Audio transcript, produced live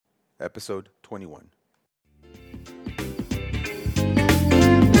episode 21.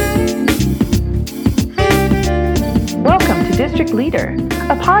 Welcome to District Leader,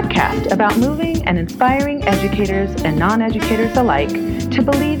 a podcast about moving and inspiring educators and non-educators alike to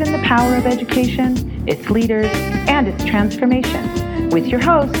believe in the power of education, its leaders, and its transformation, with your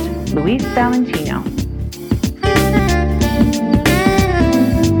host, Luis Valentino.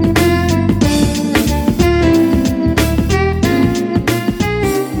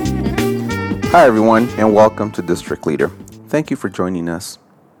 Hi everyone, and welcome to District Leader. Thank you for joining us.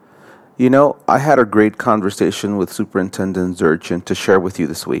 You know, I had a great conversation with Superintendent Zurchin to share with you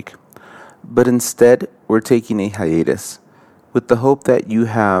this week. But instead, we're taking a hiatus with the hope that you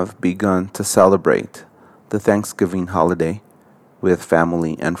have begun to celebrate the Thanksgiving holiday with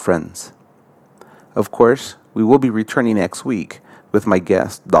family and friends. Of course, we will be returning next week with my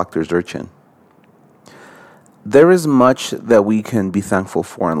guest, Dr. Zurchin. There is much that we can be thankful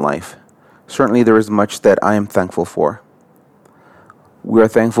for in life. Certainly there is much that I am thankful for. We are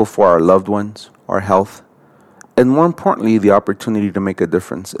thankful for our loved ones, our health, and more importantly, the opportunity to make a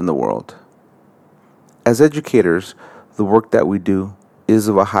difference in the world. As educators, the work that we do is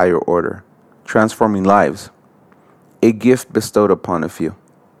of a higher order, transforming lives, a gift bestowed upon a few.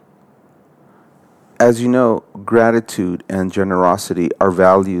 As you know, gratitude and generosity are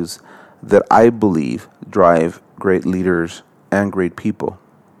values that I believe drive great leaders and great people.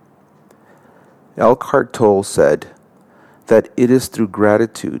 Eckhart Tolle said that it is through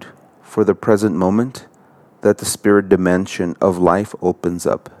gratitude for the present moment that the spirit dimension of life opens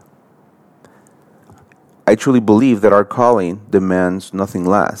up. I truly believe that our calling demands nothing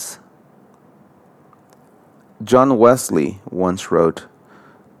less. John Wesley once wrote,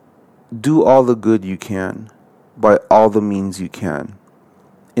 "Do all the good you can, by all the means you can,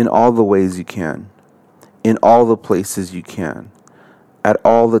 in all the ways you can, in all the places you can, at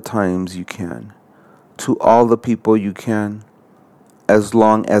all the times you can, to all the people you can, as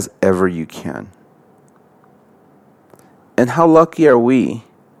long as ever you can." And how lucky are we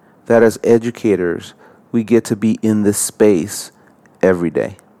that as educators, we get to be in this space every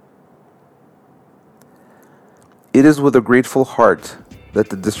day. It is with a grateful heart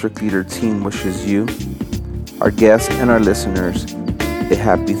that the District Leader team wishes you, our guests, and our listeners a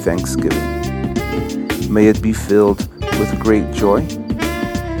happy Thanksgiving. May it be filled with great joy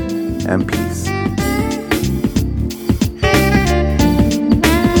and peace.